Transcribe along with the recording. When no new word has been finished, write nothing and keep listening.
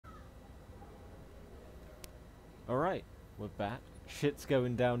Alright, we're back. Shit's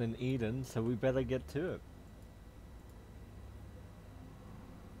going down in Eden, so we better get to it.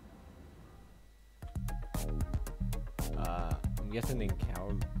 I'm guessing in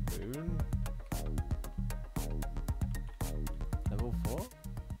Kowloon? Level 4?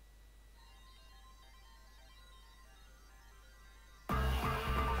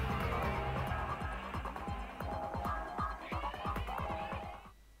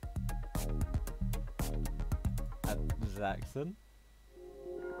 At Zaxxon?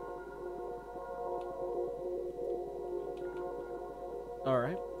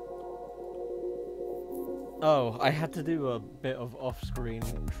 Alright. Oh, I had to do a bit of off-screen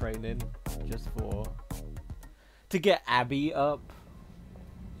training just to get Abby up.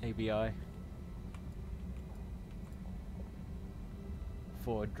 ABI.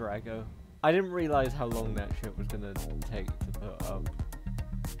 For Drago. I didn't realize how long that shit was gonna take to put up.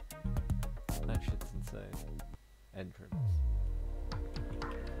 That shit's insane. Entrance.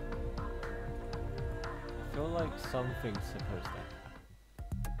 I feel like something's supposed to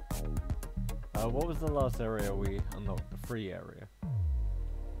happen. What was the last area we unlocked? The free area.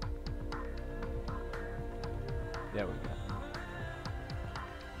 There we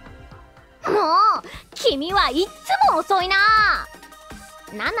go. もう君はいっつも遅いな。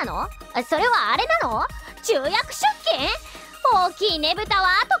何なの？それはあれなの？重役出勤？大きいねぶた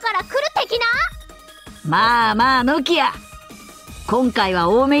は後から来る的な？まあまあノキア、今回は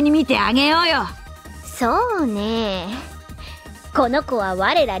多めに見てあげようよ。そうね。この子は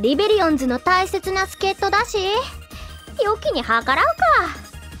我らリベリオンズの大切な助っ人だし、良きに計らうか。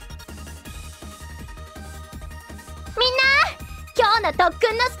みんな、今日の特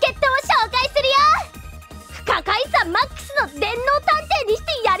訓の助っ人を紹介するよ。不可解さマックスの電脳探偵にして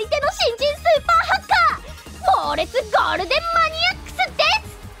やり手の新人スーパーハッカー、猛烈ゴールデンマニアックスで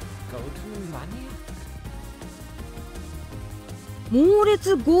す。猛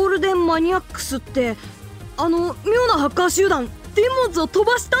烈ゴールデンマニアックスって妙なハッカー集団デモンズを飛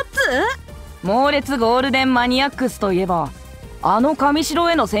ばしたっつ？猛烈ゴールデンマニアックスといえば上城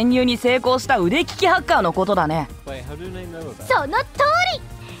への潜入に成功した腕利きハッカーのことだね。その通り。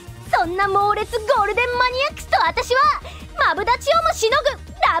そんな猛烈ゴールデンマニアックスと私はマブダチをもしのぐ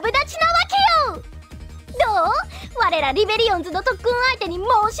ラブダチなわけよ。どう？我らリベリオンズの特訓相手に申し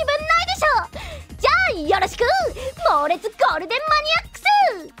分ないでしょ。じゃあよろしく、猛烈ゴールデンマニアックス。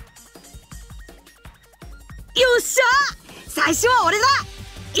よっしゃ、最初は俺だ。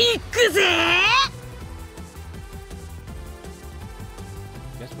いくぜ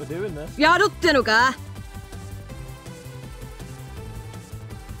ー。やるってのか。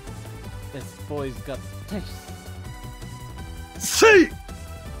せい。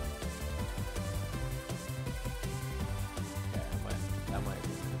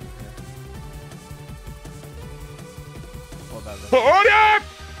おりゃ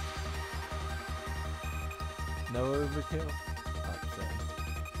！No overkill?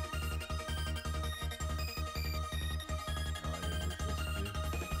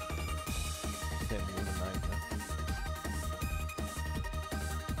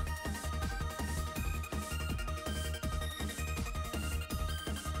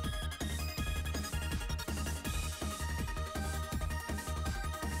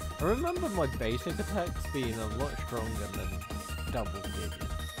 I remember my basic attacks being a lot stronger than double digits.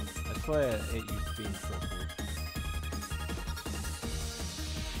 I swear it used to be in triple.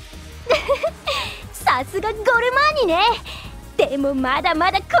 さすがゴルマーニね。でもまだ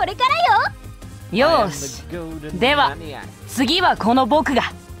まだこれからよ。よーし、では次はこの僕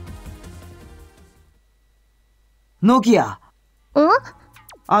が。ノキア。ん？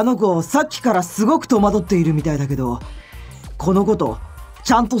あの子さっきからすごく戸惑っているみたいだけど、このこと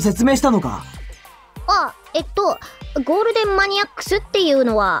ちゃんと説明したのか？あ、ゴールデンマニアックスっていう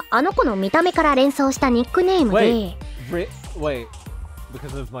のはあの子の見た目から連想したニックネームで。Wait,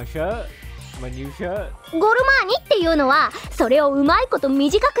 because of my shirt? My new shirt? ゴルマーニっていうのはそれをうまいこと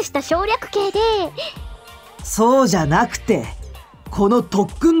短くした省略形で。そうじゃなくて、この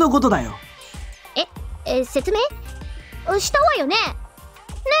特訓のことだよ。説明したわよね。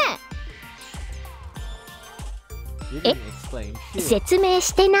ねえ、説明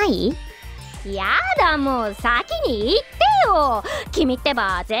してない？やだ、もう先に言ってよ。君って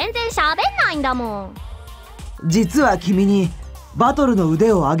ば全然喋んないんだもん。実は君にバトルの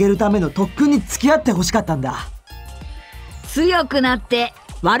腕を上げるための特訓に付き合ってほしかったんだ。強くなって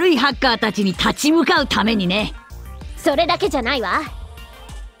悪いハッカーたちに立ち向かうためにね。それだけじゃないわ。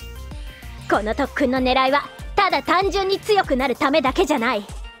この特訓の狙いはただ単純に強くなるためだけじゃない。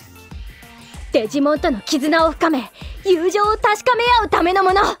デジモンとの絆を深め、友情を確かめ合うための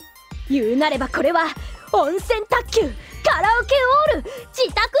もの。言うなればこれは温泉卓球、カラオケオール、自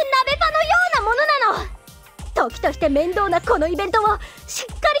宅鍋場のようなものなの。時として面倒なこのイベントをしっ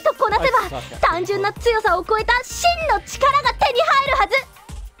かりとこなせば、単純な強さを超えた真の力が手に入るはず。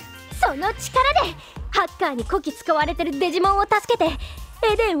その力でハッカーにこき使われてるデジモンを助けて、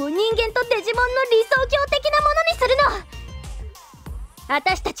エデンを人間とデジモンの理想郷的なものにするの。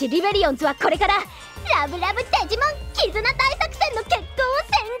私たちリベリオンズはこれからラブラブデジモン絆大作戦の決行を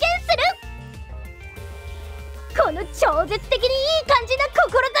宣言する。この超絶的にいい感じな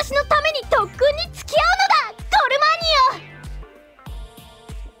志のために特訓に付き合うのだ、ゴルマ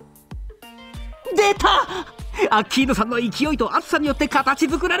ニオ。出た！アッキーノさんの勢いと熱さによって形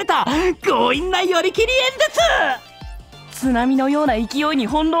作られた強引な寄り切り演説。津波のような勢いに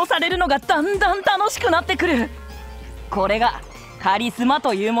翻弄されるのがだんだん楽しくなってくる。これがカリスマ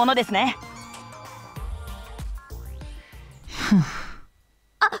というものですね。あな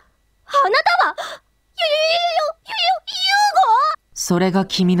たはユゴ？それが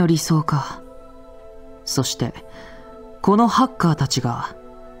君の理想か。そしてこのハッカーたちが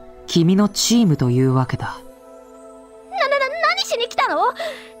君のチームというわけだ。何しに来たの？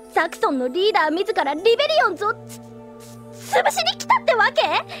ザクソンのリーダー自らリベリオンズを潰しに来たってわけ？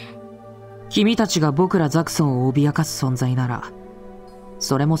君たちが僕らザクソンを脅かす存在なら、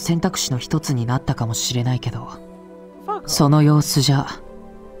それも選択肢の一つになったかもしれないけど、その様子じゃ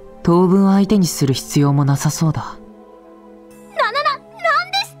当分相手にする必要もなさそうだ。なんで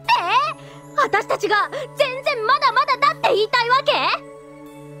すって？私たちが全然まだまだだって言いたいわけ？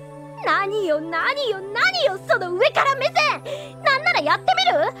何よその上から目線。なんならやって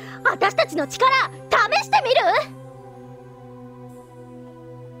みる？私たちの力試してみる？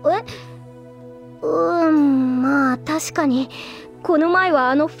まあ確かにこの前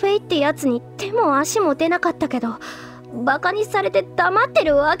はあのフェイってやつに手も足も出なかったけど、バカにされて黙って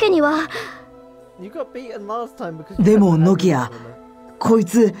るわけには。でもノキア、こい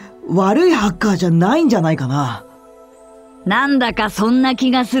つ悪いハッカーじゃないんじゃないかな。なんだかそんな気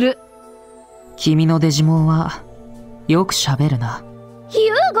がする。君のデジモンはよく喋るな。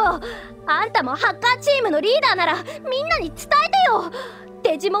ユーゴ、あんたもハッカーチームのリーダーならみんなに伝えてよ。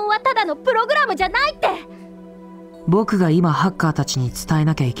デジモンはただのプログラムじゃないって。僕が今ハッカーたちに伝え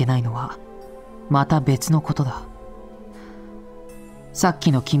なきゃいけないのはまた別のことだ。さっ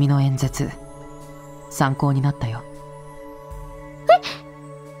きの君の演説、参考になったよ。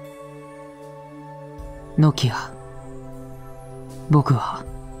ノキア、僕は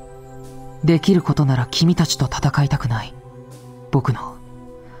できることなら君たちと戦いたくない。僕の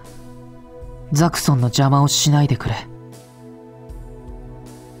ザクソンの邪魔をしないでくれ。待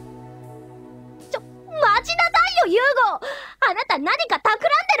ちなさいよユーゴ。あなた何か企ん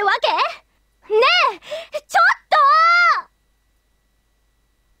でるわけ？ねえ、ちょっ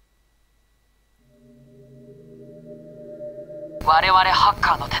と！我々ハッ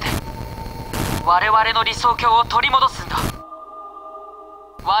カーの手で我々の理想郷を取り戻すんだ。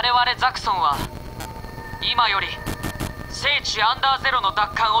我々ザクソンは今より聖地アンダーゼロの奪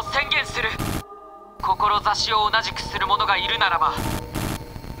還を宣言する。志を同じくする者がいるならば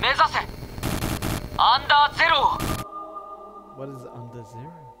目指せアンダーゼロを。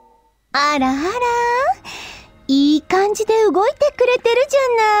あらあら、いい感じで動いてくれてるじゃ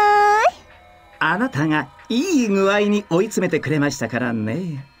ない。あなたがいい具合に追い詰めてくれましたから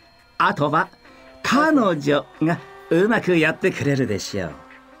ね。あとは彼女がうまくやってくれるでしょう。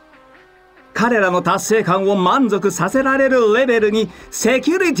彼らの達成感を満足させられるレベルにセ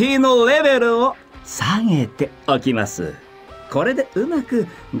キュリティのレベルを下げておきます。これでうまく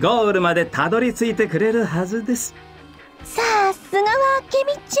ゴールまでたどり着いてくれるはずです。さすがはあけ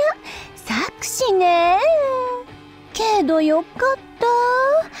みちゃん、作詞ね。けどよかっ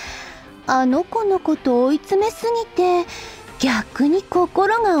た。あの子のこと追い詰めすぎて逆に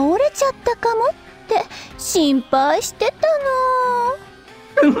心が折れちゃったかもって心配してた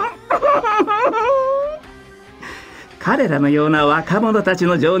の。彼らのような若者たち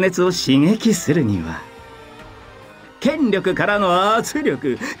の情熱を刺激するには、権力からの圧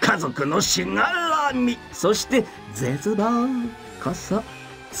力、家族のしがらみ、そして絶望こそ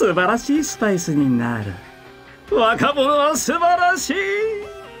素晴らしいスパイスになる。若者は素晴らしい。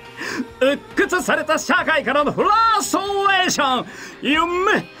鬱屈された社会からのフラストレーション、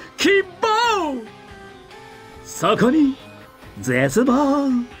夢、希望、そこに絶望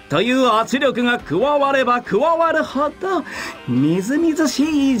という圧力が加われば加わるほどみずみず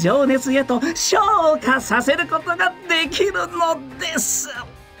しい情熱へと昇華させることができるのです。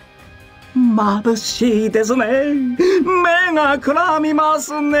眩しいですね。目がくらみま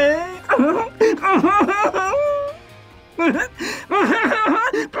すね。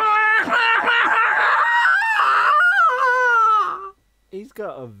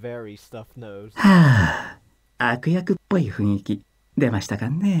a very stuffed nose. はあ、悪役っぽい雰囲気出ましたか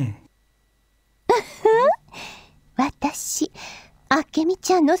ね。私、明美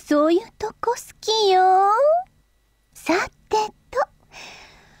ちゃんのそういうとこ好きよ。さてと、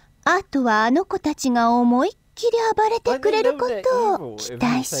あとはあの子たちが思いっきり暴れてくれることを期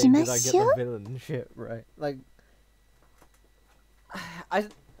待しましょう。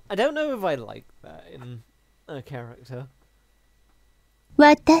I don't know if I like that in a character.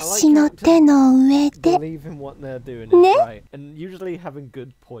 私の手の上で。 Believe in what they're doing is right, and usually having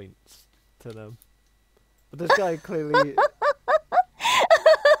good points to them. But this guy clearly.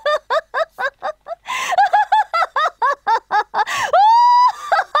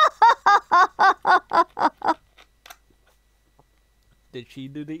 Did she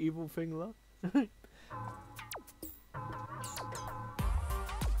do the evil thing, though?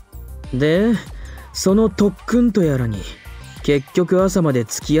 で、その特訓とやらに結局朝まで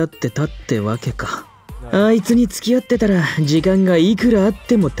付き合ってたってわけか。あいつに付き合ってたら時間がいくらあっ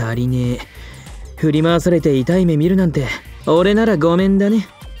ても足りねえ。振り回されて痛い目見るなんて俺ならごめんだね。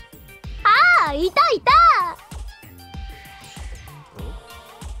ああ、いたいた。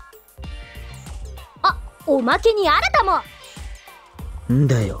あ、おまけにあなたも。ん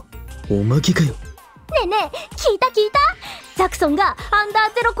だよ、おまけかよ。ねえねえ、聞いたザクソンがアンダ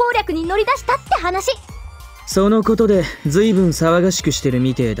ーゼロ攻略に乗り出したって話。そのことで随分騒がしくしてる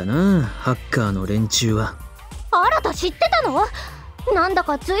みてえだな、ハッカーの連中は。あなた知ってたの？なんだ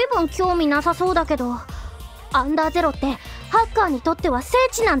か随分興味なさそうだけど、アンダーゼロってハッカーにとっては聖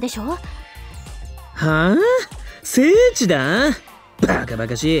地なんでしょ？はあ？聖地だ？バカバ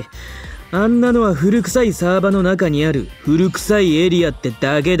カしい。あんなのは古臭いサーバーの中にある古臭いエリアって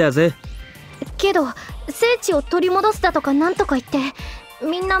だけだぜ。けど聖地を取り戻すだとかなんとか言って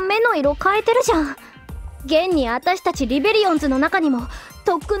みんな目の色変えてるじゃん。現に私たちリベリオンズの中にも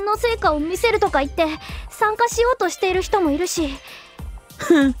特訓の成果を見せるとか言って参加しようとしている人もいるし。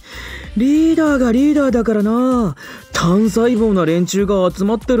リーダーがリーダーだからな。単細胞な連中が集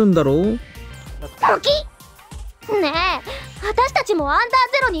まってるんだろ。ポキッ。ねえ、私たちもアンダー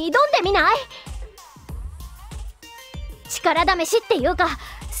ゼロに挑んでみない？力試しっていうか、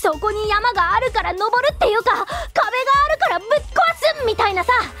そこに山があるから登るっていうか、壁があるからぶっ壊すみたいな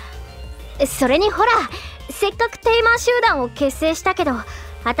さ。それにほら、せっかくテーマ集団を結成したけど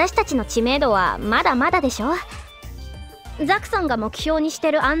私たちの知名度はまだまだでしょ。ザクソンが目標にし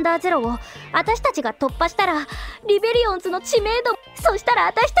てるアンダーゼロを私たちが突破したらリベリオンズの知名度、そしたら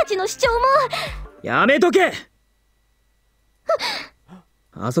私たちの主張も。やめとけ。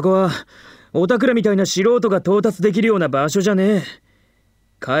あそこはオタクらみたいな素人が到達できるような場所じゃねえ。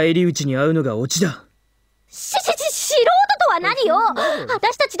返り討ちに会うのがオチだ。素人とは何よ。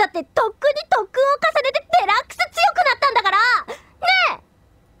私たちだって特訓に特訓を重ねてデラックス強くなったんだからねえ。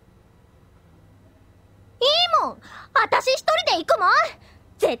いいもん、私一人で行くもん。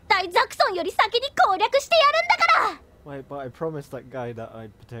絶対ザクソンより先に攻略してやるんだから。Wait, but I promised that guy that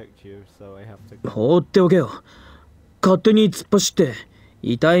I'd protect you, so I have to. 放っておけよ。勝手に突っ走って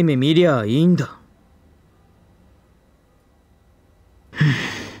痛い目見りゃいいんだ。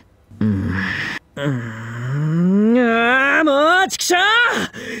もうちくしょう。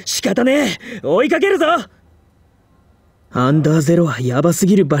仕方ねえ、追いかけるぞ。アンダーゼロはヤバす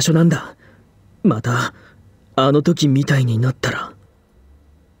ぎる場所なんだ。またあの時みたいになったら。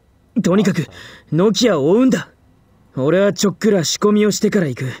とにかくノキアを追うんだ。俺はちょっくら仕込みをしてから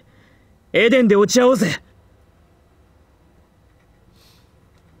行く。エデンで落ち合おうぜ。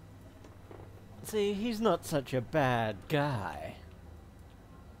See, he's not such a bad guy.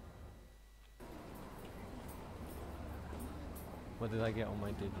 What did I get on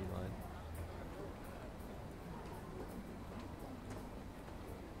my Digimon?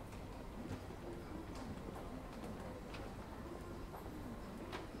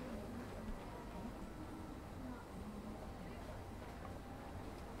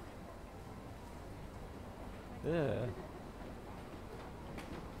 Yeah.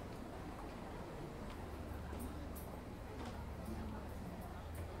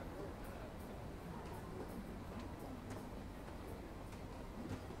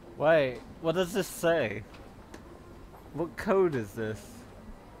 Wait, what does this say? What code is this?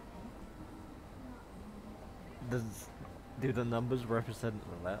 Do the numbers represent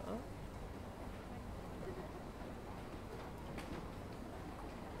the letter?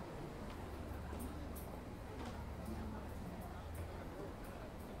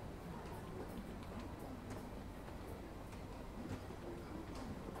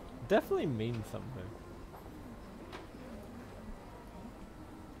 Definitely means something.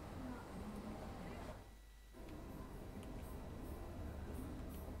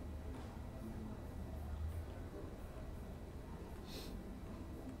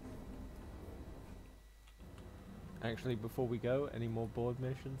 Actually, before we go, any more board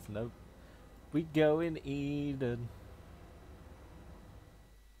missions? Nope. We go in Eden.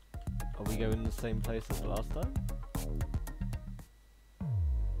 Are we going the same place as last time?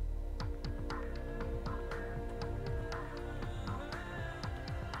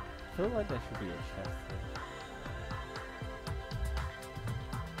 I feel like there should be a chest there.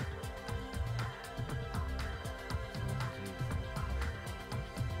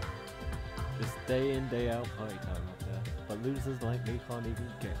 Just day in, day out party time up there. But losers like me can't even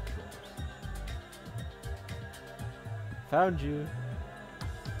get close. Found you!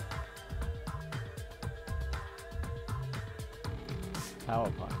 Power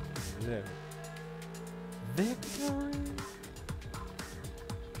plant. Live. Victory!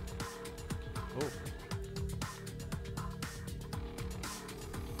 Oh.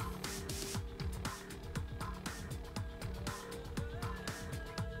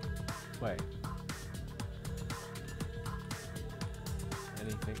 Wait.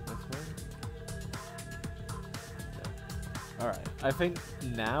 Anything this way? No. Alright, I think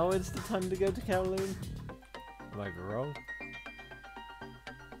now is the time to go to Kowloon. Am I wrong?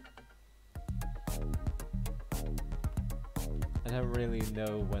 I don't really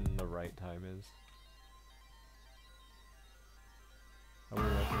know when the right time is. Are we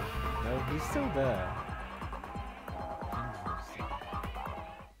ready? No, he's still there. Interesting.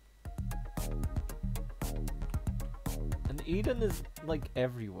 And Eden is like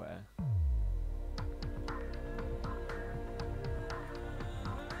everywhere.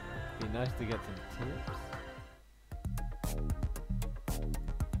 Be nice to get some tips.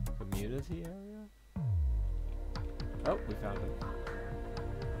 Community area? Oh, we found it.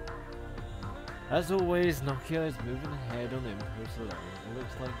 As always, Nokia is moving ahead on impulse alone. It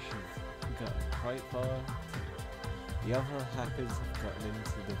looks like she's gotten quite far. The other hackers have gotten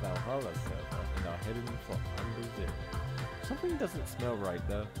into the Valhalla server and are heading for under zero. Something doesn't smell right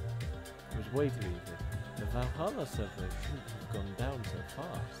though. It was way too easy. The Valhalla server shouldn't have gone down so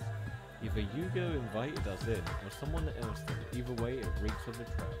fast. Either Yugo invited us in, or someone else did. Either way, it reeks of a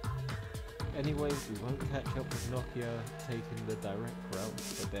trap. Anyways, we won't catch up with Nokia taking the direct route,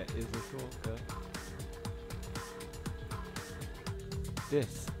 but there is a shortcut.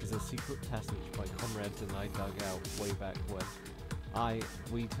 This is a secret passage my comrades and I dug out way back when.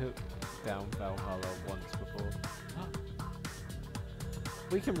 We took down Valhalla once before.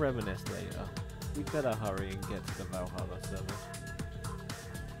 We can reminisce later. We'd better hurry and get to the Valhalla server.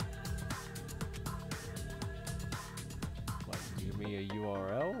 Like, do you give me a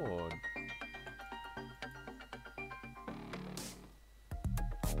URL or...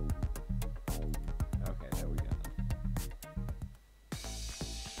 Okay, there we go.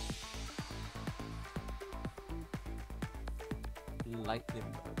 Lightning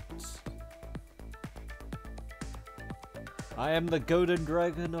bolts. I am the golden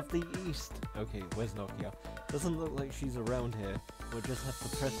dragon of the east. Okay, where's Nokia? Doesn't look like she's around here. We'll just have to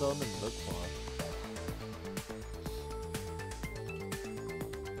press on and look for her.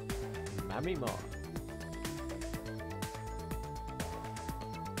 Mammy Mar.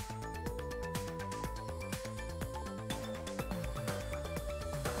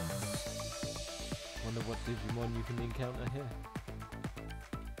 Wonder what Digimon you can encounter here.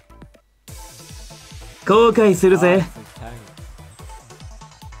 後悔するぜ。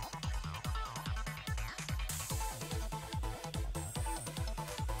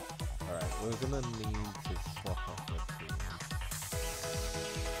 Alright, we're gonna need to swap off the team.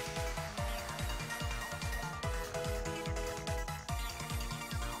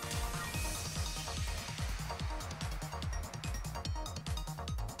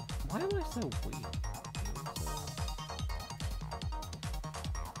 Why am I so weak?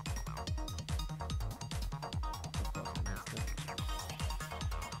 Of course I missed it.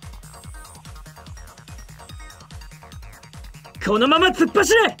 このまま突っ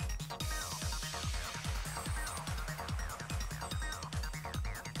走れ。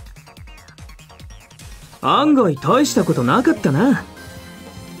案外大したことなかったな。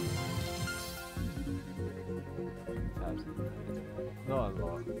Not a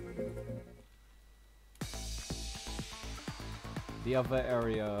lot. The other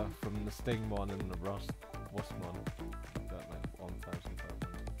area from the Stingmon and the Wasmon got like 1,500.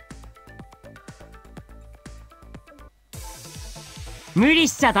 無理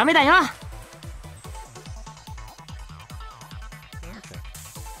しちゃダメだよ。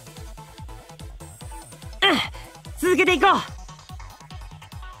続けていこう。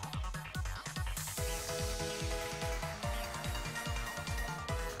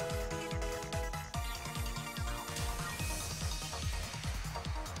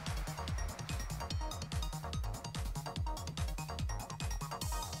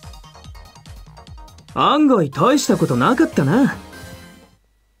案外大したことなかったな。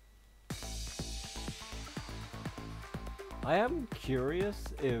I am curious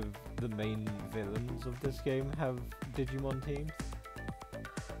if the main villains of this game have Digimon teams.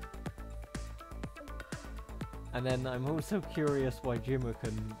 And then I'm also curious why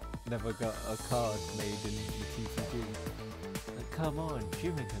Jimuken never got a card made in the TCG. Like, come on,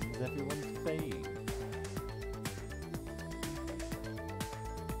 Jimuken's everyone's fave.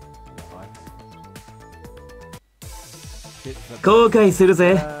 後悔する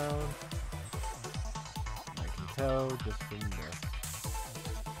ぜ。tell just from this.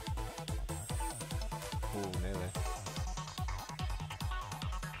 Oh, nearly.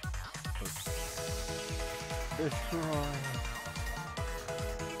 Oops. Destroy. Cool.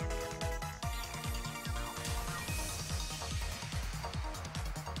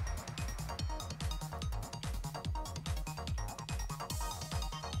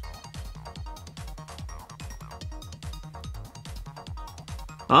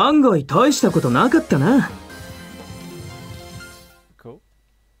 案外大したことなかったな。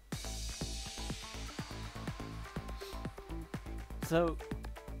So,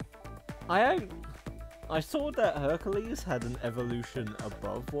 I saw that Hercules had an evolution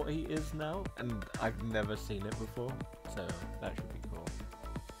above what he is now, and I've never seen it before, so that should be cool.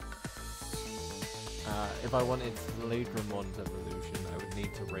 If I wanted Slademon's evolution, I would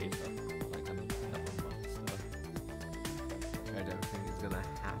need to raise up like another monster. I don't think it's gonna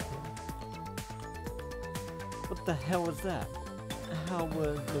happen. What the hell was that? How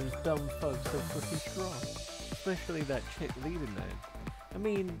were those dumb fucks so freaking strong? Especially that chick leading that. I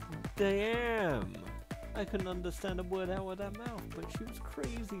mean, damn! I couldn't understand a word out of that mouth, but she was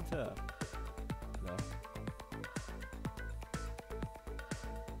crazy tough. No.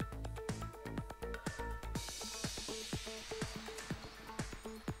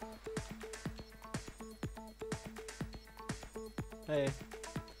 Hey,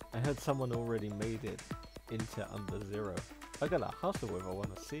 I heard someone already made it into Under Zero. I gotta hustle if I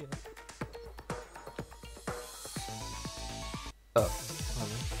wanna see it. Oh.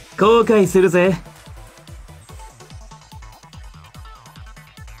 後悔するぜ。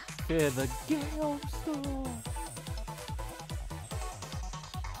Fear the gale storm.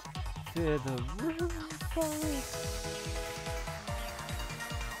 Fear the river forest.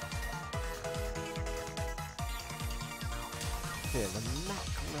 Fear the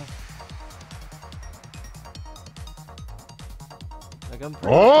mackerel. Like I'm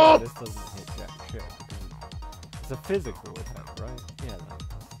pretty sure this doesn't hit jack shit. It's a physical attack, right? Yeah, like.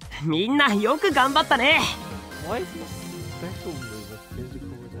 みんなよく頑張ったね。 Why is this special move a physical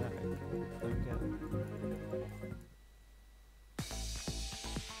attack? I don't get it.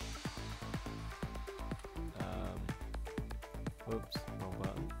 Oops, wrong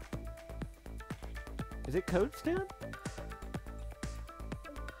button. Is it code scan?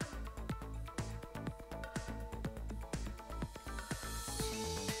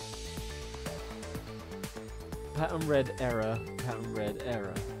 Pattern red error, pattern red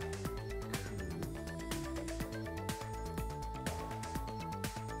error.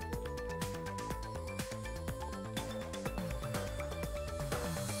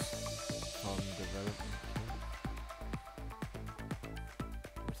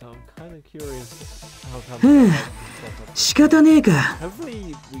 So I'm kind of curious how come. 仕方ねえか。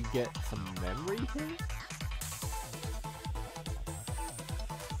 Hopefully we get some memory here.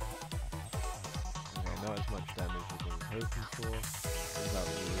 Okay, not as much damage as I was hoping for. Without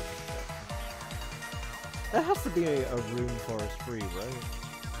the rune. That has to be a rune forest free, right?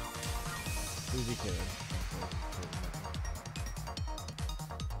 Who's he killing?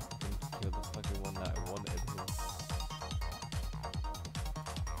 Kill the fucking one that I wanted.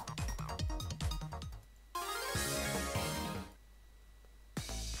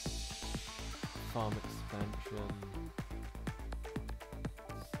 Farm expansion.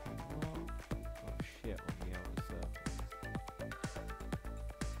 Lot of shit on the outer surface.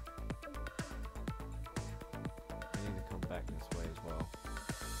 I need to come back this way as well.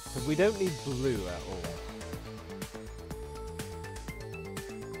 So we don't need blue at all.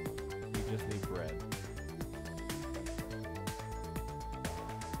 We just need red.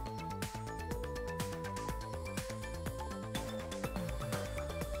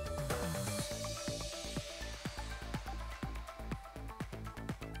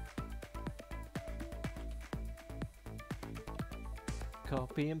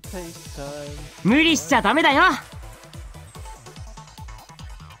 Copy and paste time. 無理しちゃダメだよ。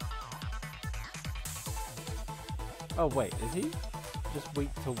 Oh wait, is he just weak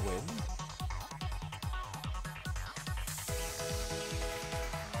to wind?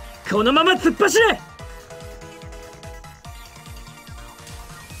 このまま突っ走れ。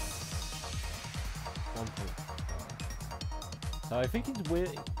I think he's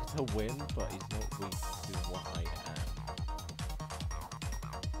weak to win, but he's not weak to what I am.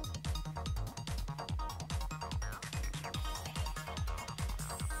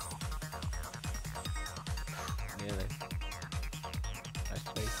 Nearly. Nice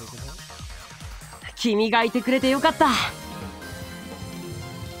space taken home. 君がいてくれてよかった。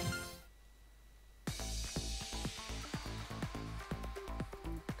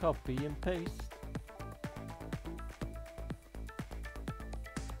Copy and paste.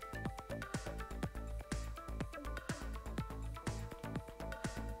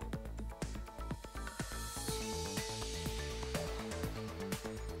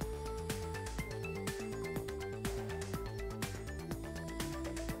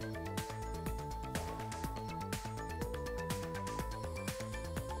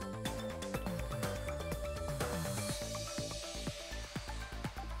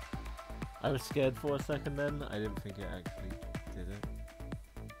 I was scared for a second then, I didn't think it actually did it.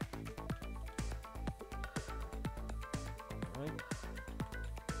 Right.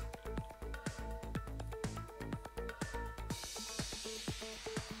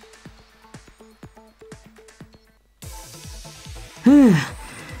 Hmm.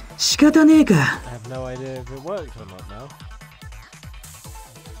 仕方ねえか。 I have no idea if it worked or not now.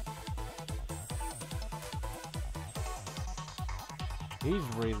 He's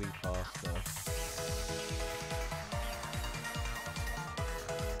really fast though.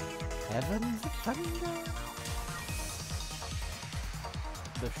 Heavens thunder?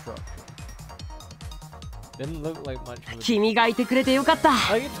 Destruction. Didn't look like much of a... 君がいてくれてよかった。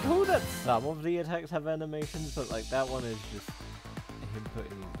 Like, it's cool that some of the attacks have animations, but like that one is just him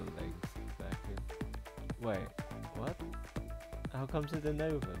putting his legs back in. Wait, what? How comes it didn't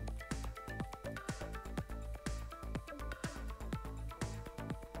open?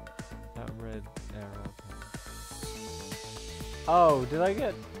 That red arrow. Oh, did I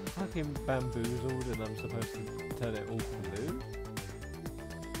get fucking bamboozled and I'm supposed to turn it all blue?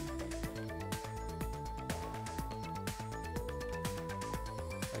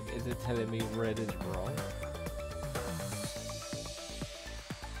 Like, is it telling me red is wrong?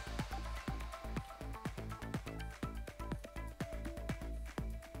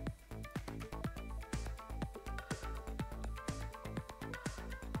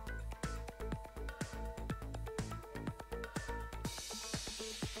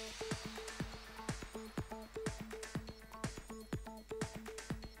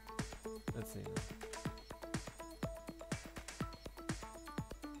 Let's see.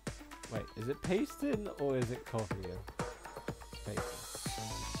 Wait, is it pasting or is it copying? It's pasting.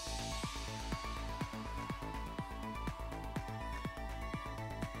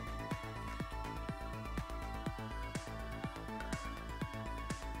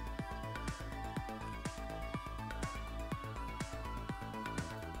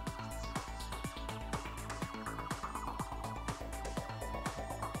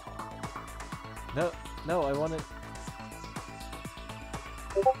 No, no, I want it.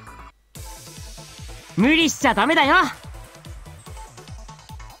 無理しちゃダメだよ。 Fucked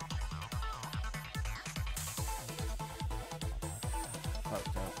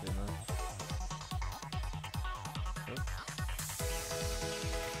up, didn't I?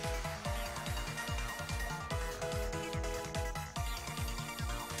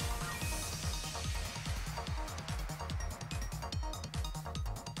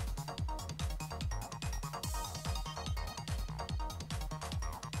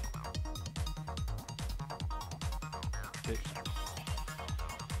 Bitch.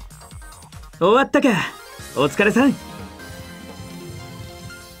 終わったか。お疲れさん。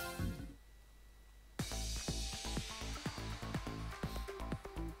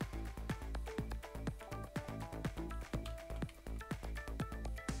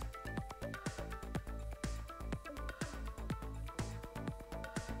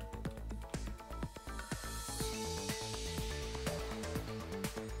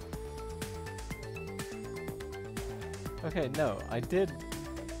 Okay, no, I did.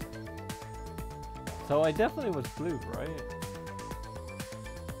 So I definitely was blue, right?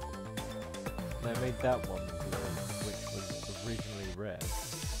 And I made that one blue, which was originally red.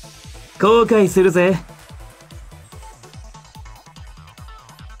 後悔するぜ。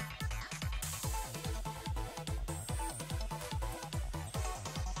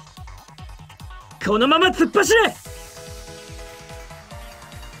このまま突っ走れ。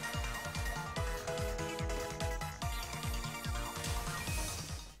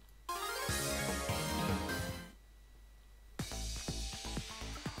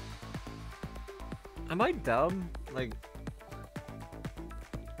 Am I dumb? Like,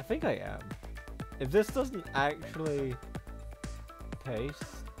 I think I am. If this doesn't actually paste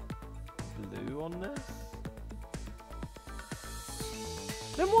blue on this?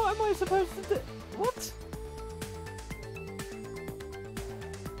 Then what am I supposed to do? What?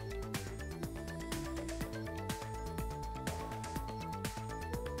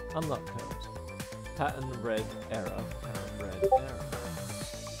 Unlock code. Pattern red error. Pattern red error.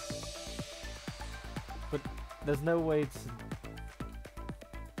 But there's no way to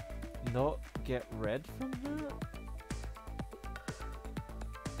not get red from that?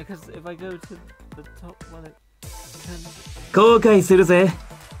 Because if I go to the top one, it can... 後悔するぜ。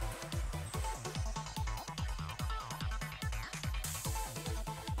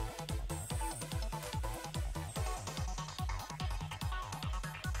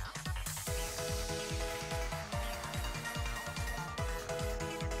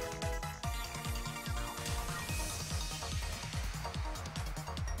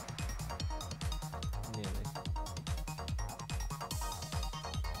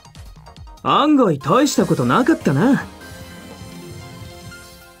案外大したことなかったな。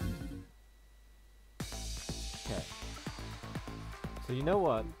Okay. So you know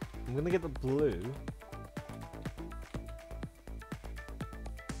what? I'm gonna get the blue.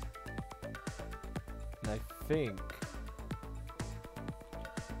 And I think...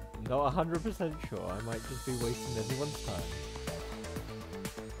 Not 100% sure, I might just be wasting everyone's time.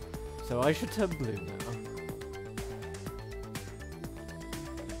 So I should turn blue now.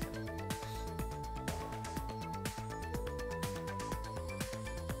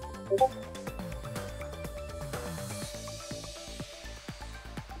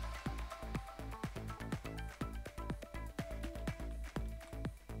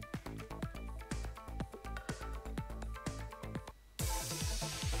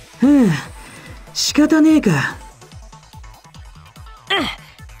 Hmm. 仕方ねえか。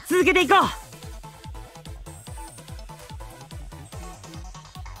続けていこう。I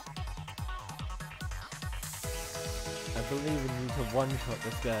believe in you to one-shot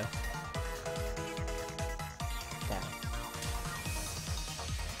this guy. Damn.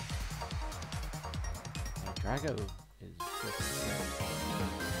 Drago is just...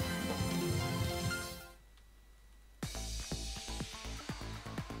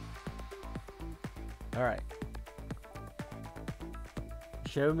 Alright.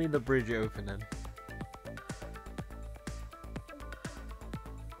 Show me the bridge opening.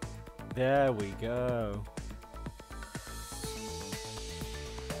 There we go.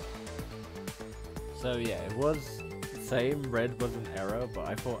 So yeah, it was same, red was an error, but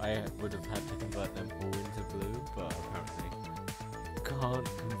I thought I would have had to convert them all into blue, but apparently can't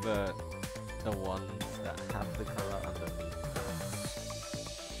convert the ones that have the colour underneath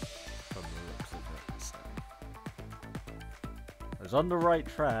from the looks of it. So I was on the right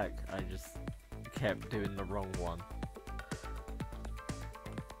track, I just kept doing the wrong one.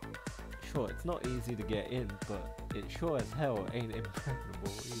 Sure, it's not easy to get in, but it sure as hell ain't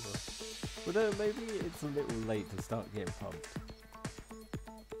impregnable either. Although maybe it's a little late to start getting pumped.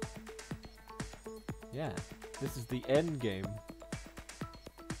 Yeah, this is the end game.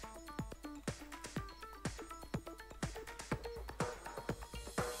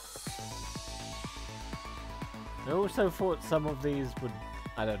 I also thought some of these would,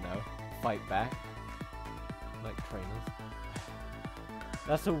 I don't know, fight back. Like trainers.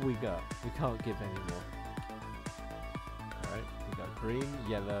 That's all we got. We can't give any more. Alright, we got green,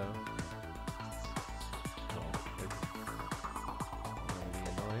 yellow. Oh, it's really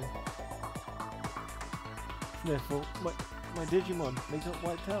annoying. Sniffle, my Digimon, they got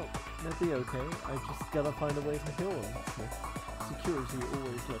wiped out. They'll be okay. I just gotta find a way to heal them. Security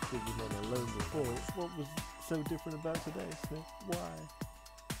always left Digimon alone before. What was so different about today, Sniff? Why?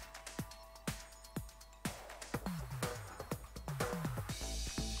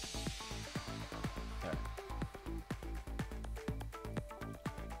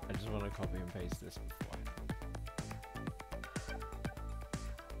 I just want to copy and paste this before.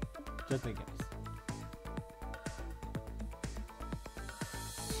 Just in case.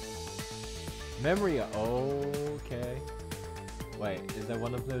 Memory, okay. Wait, is there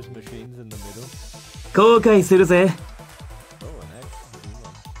one of those machines in the middle? 後悔するぜ。 Oh, an X.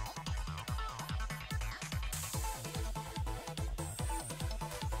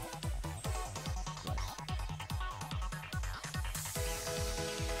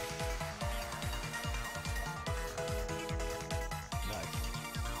 Nice.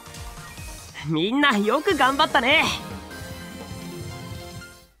 みんなよく頑張ったね。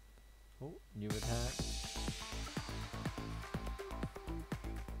 Oh, new attack.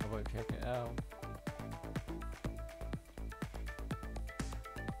 I won't check it out.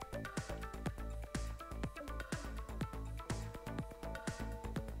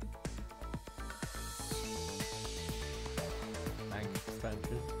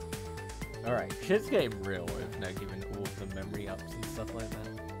 expansion. Alright, shit's getting real with now giving all of the memory ups and stuff like that.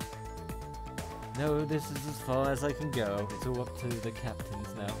 No, this is as far as I can go. It's all up to the captains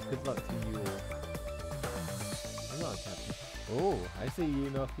now. Good luck to you all. I'm not a captain. Oh, I see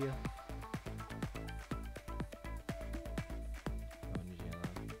you, Nokia.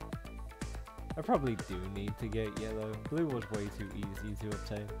 I probably do need to get yellow. Blue was way too easy to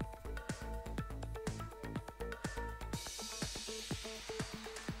obtain.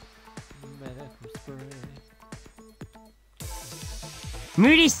 Medical spray. 無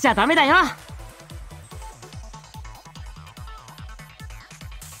理しちゃダメだよ。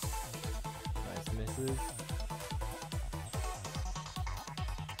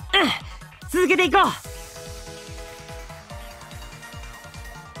続けていこう。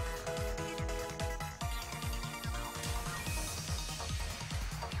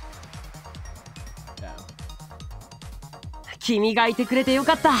君がいてくれてよ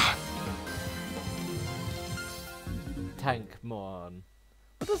かった。Tankmon.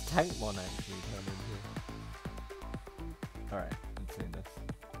 What does Tankmon actually turn into? Alright, let's see this.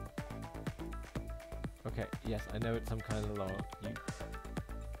 Okay, yes, I know it's some kind of law.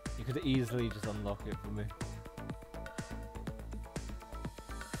 You could easily just unlock it for me.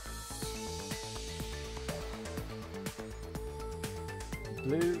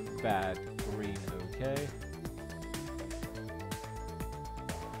 Blue, bad. Green, okay.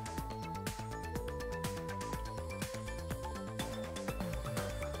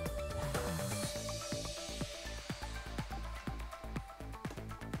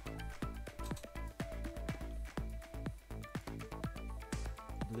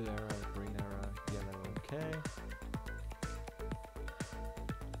 Blue arrow, green arrow, yellow, okay.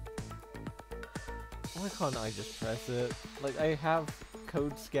 Why can't I just press it? Like, I have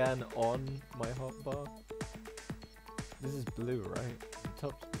code scan on my hotbar. This is blue, right? The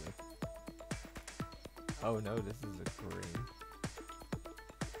top's blue. Oh no, this is a green.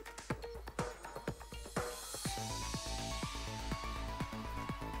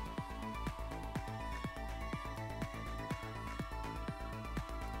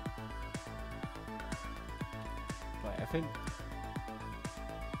 I think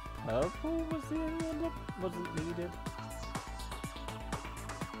purple was the only one that wasn't needed.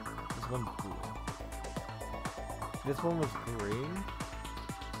 This one's blue. This one was green.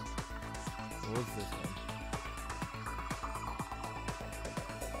 What was this one?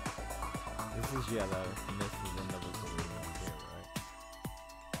 This is yellow, and this is another green one here, right?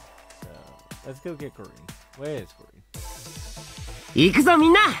 So, let's go get green. Where is green? 行くぞみ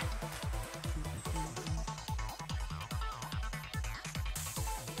んな。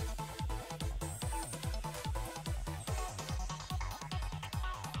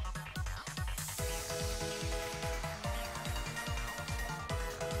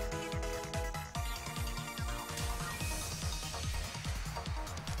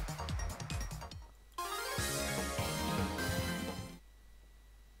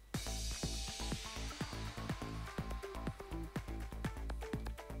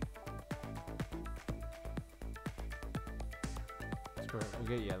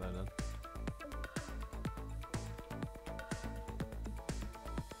We'll get yellow then.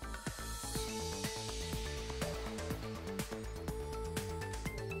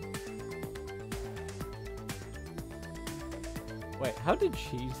 Wait, how did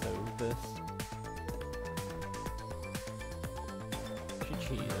she solve this? She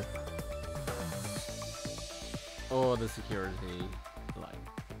cheated. Or the security, like,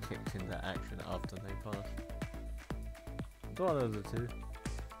 kicked into action after they passed. It's one of the two.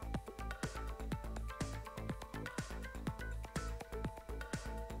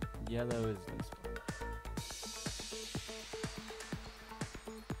 Yellow is this one.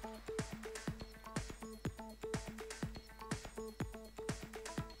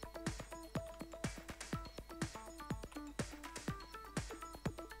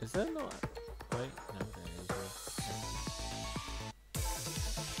 Is there not? Wait, no, there is.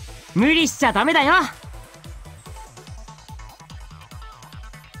 無理しちゃダメだよ。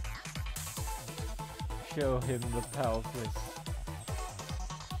Show him the power fist.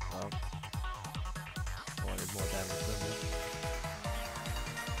 Wanted more damage than this.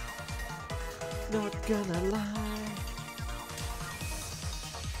 Not gonna lie.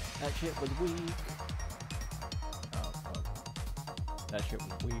 That shit was weak. Oh fuck. That shit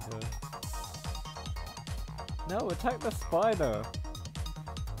was weaker. No, attack the spider.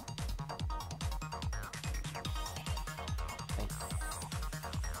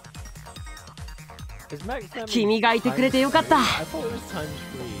 Is max damage? 君がいてくれてよかった。 I thought it was times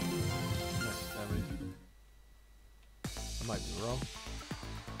 3. Max damage. I might be wrong.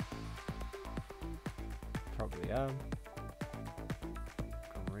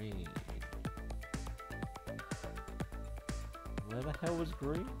 Green. Where the hell was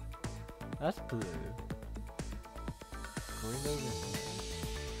green? That's blue. Green over here.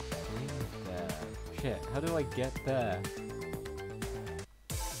 Green is there. Shit, how do I get there?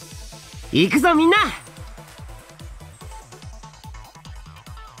 行くぞみんな。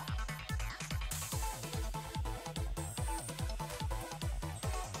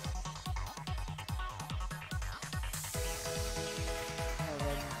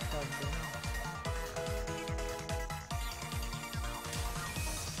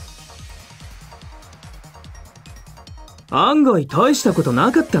案外大したこと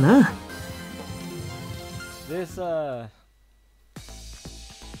なかったな。This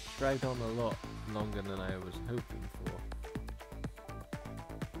dragged on a lot longer than I was hoping for.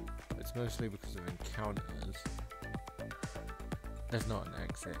 It's mostly because of encounters. There's not an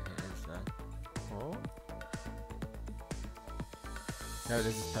exit here, is there? Oh? No,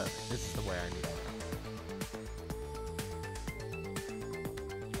 this is perfect. This is the way I need it.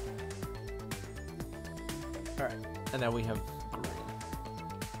 Alright, and now we have green.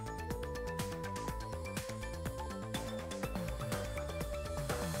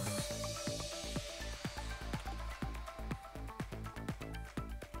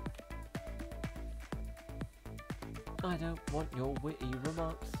 I don't want your witty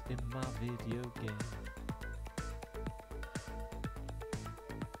remarks in my video game.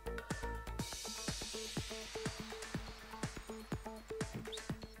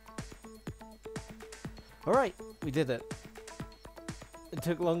 Alright, we did it. It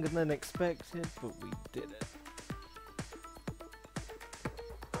took longer than expected, but we did it.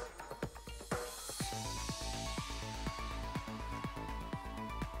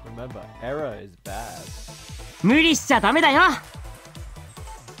 Remember, error is bad. 無理しちゃダメだよ。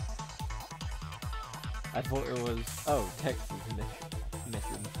I thought it was... Oh, text is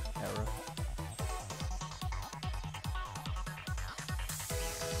missing error.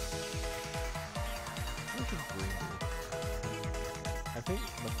 I think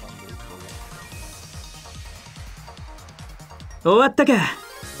the thunder is the 終わったか。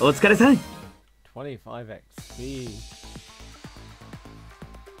お疲れさん。25 XP.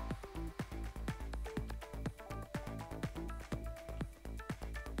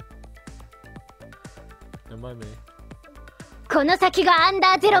 Am I me? この先がアン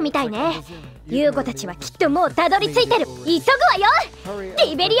ダーゼロみたいね。ユーゴたちはきっともうたどり着いてる。急ぐわよ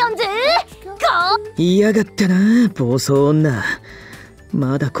リベリオンズ。嫌がったな暴走女。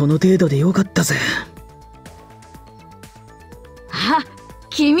まだこの程度でよかったぜ。あ、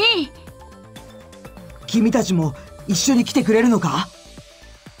君たちも一緒に来てくれるのか？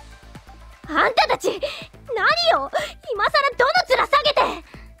あんたたち何よ、今さらどの面下げて。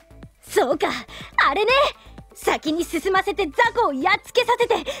そうか、あれね。先に進ませて雑魚をやっつけさせ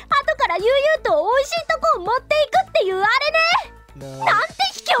て、後から悠々と美味しいとこを持っていくっていうあれね。なんて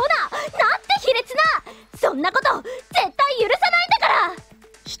卑怯な、なんて卑劣な、そんなこと絶対許さないんだから。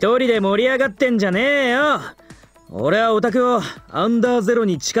一人で盛り上がってんじゃねえよ。俺はオタクをアンダーゼロ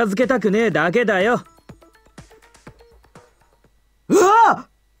に近づけたくねえだけだよ。うわ！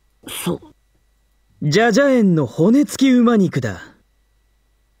ジャジャ園の骨付き馬肉だ。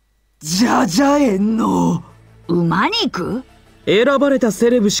ジャジャ園の馬肉？選ばれたセ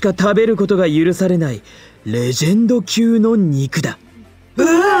レブしか食べることが許されないレジェンド級の肉だ。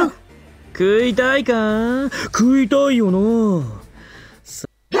食いたいか？食いたいよな。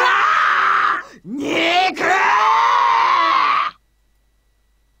肉！どこ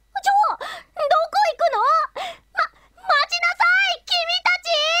行くの？待ちなさい、君た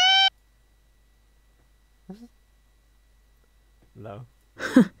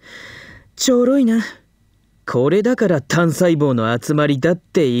ち。ちょろいな。これだから単細胞の集まりだっ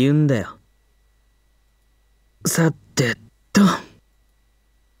て言うんだよ。さてと、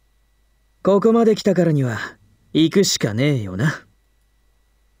ここまで来たからには行くしかねえよな。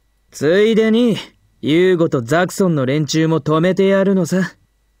ついでにユーゴとザクソンの連中も止めてやるのさ。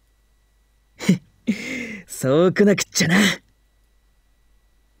そうくなくっちゃな。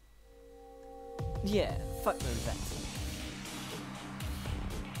Yeah, fuck those bats.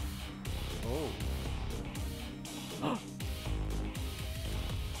 Oh.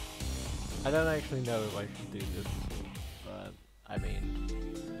 I don't actually know if I should do this, but I mean...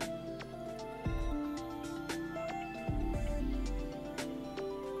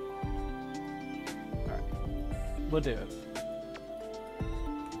 Alright, we'll do it.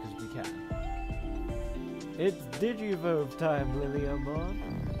 Because we can. It's Digivolve time, Liliamon.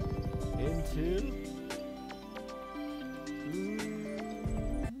 Into...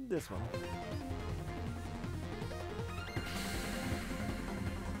 this one.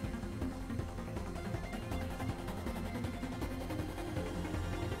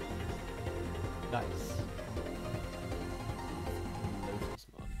 Nice. Lotus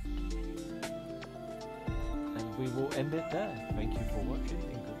Mon. And we will end it there. Thank you for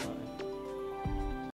watching.